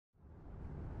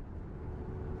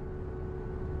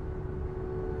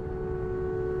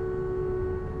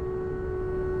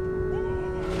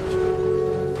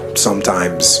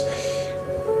sometimes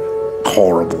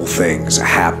horrible things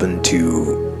happen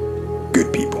to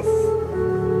good people.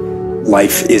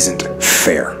 Life isn't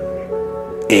fair,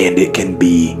 and it can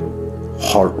be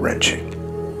heart-wrenching.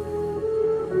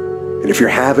 And if you're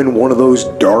having one of those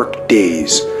dark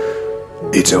days,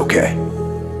 it's okay.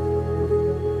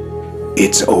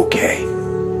 It's okay.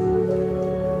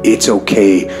 It's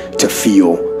okay to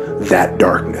feel that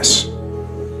darkness.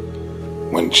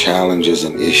 When challenges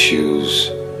and issues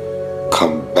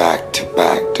come back to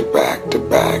back to back to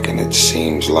back, and it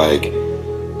seems like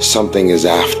something is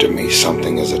after me,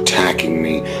 something is attacking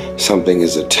me, something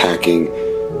is attacking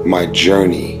my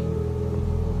journey,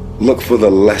 look for the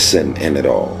lesson in it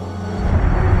all.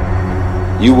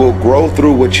 You will grow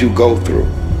through what you go through.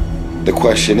 The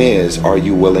question is, are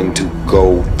you willing to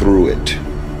go through it?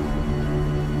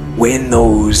 When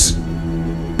those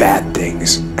bad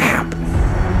things happen,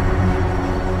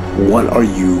 what are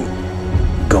you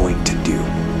going to do?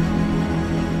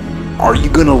 Are you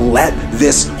going to let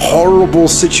this horrible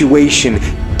situation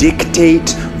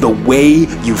dictate the way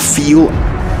you feel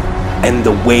and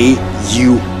the way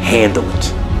you handle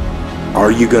it?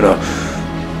 Are you going to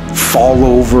fall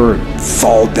over,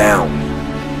 fall down,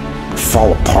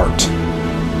 fall apart?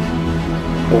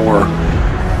 Or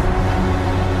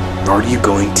are you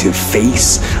going to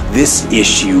face this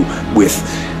issue with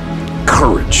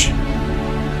courage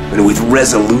and with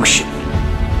resolution?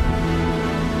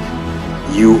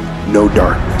 You know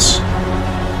darkness,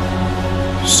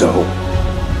 so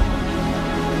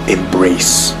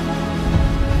embrace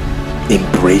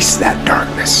that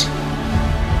darkness.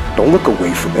 Don't look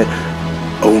away from it.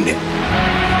 Own it.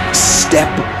 Step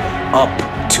up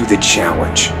to the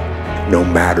challenge, no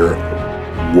matter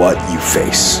what you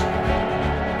face.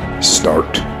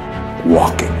 Start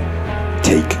walking.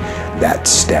 Take that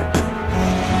step.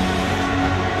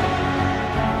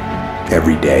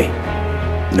 Every day,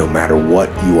 no matter what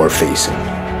you are facing,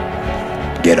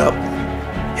 get up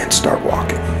and start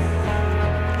walking.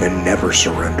 And never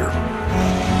surrender.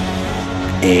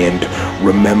 And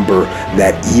remember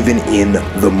that even in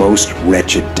the most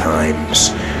wretched times,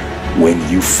 when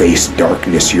you face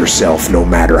darkness yourself, no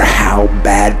matter how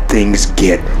bad things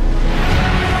get,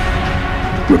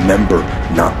 remember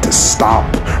not to stop.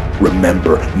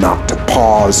 Remember not to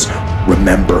pause.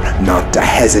 Remember not to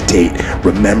hesitate.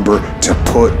 Remember to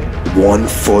put one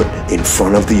foot in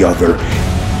front of the other.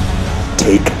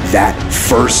 Take that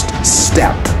first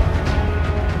step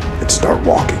and start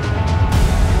walking.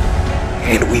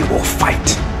 And we will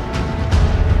fight.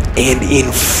 And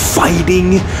in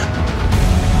fighting,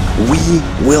 we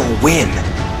will win.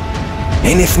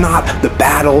 And if not the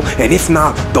battle, and if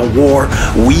not the war,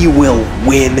 we will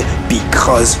win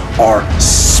because our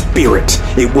spirit,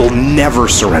 it will never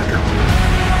surrender.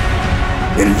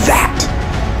 And that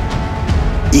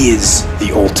is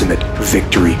the ultimate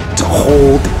victory. To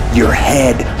hold your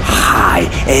head high,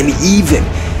 and even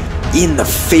in the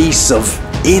face of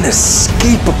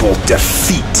inescapable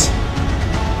defeat,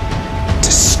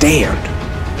 to stand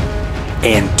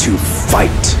and to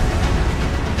fight.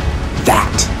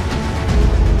 That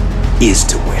is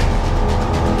to win.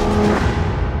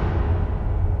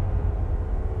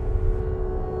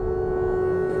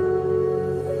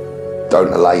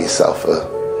 Don't allow yourself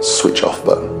a switch off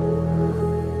button.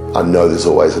 I know there's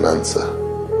always an answer.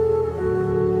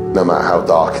 No matter how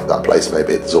dark that place may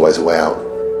be, there's always a way out.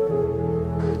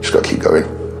 Just gotta keep going.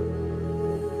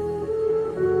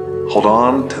 Hold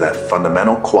on to that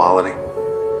fundamental quality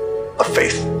of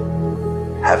faith.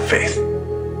 Have faith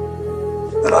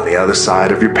that on the other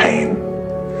side of your pain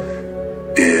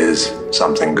is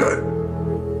something good.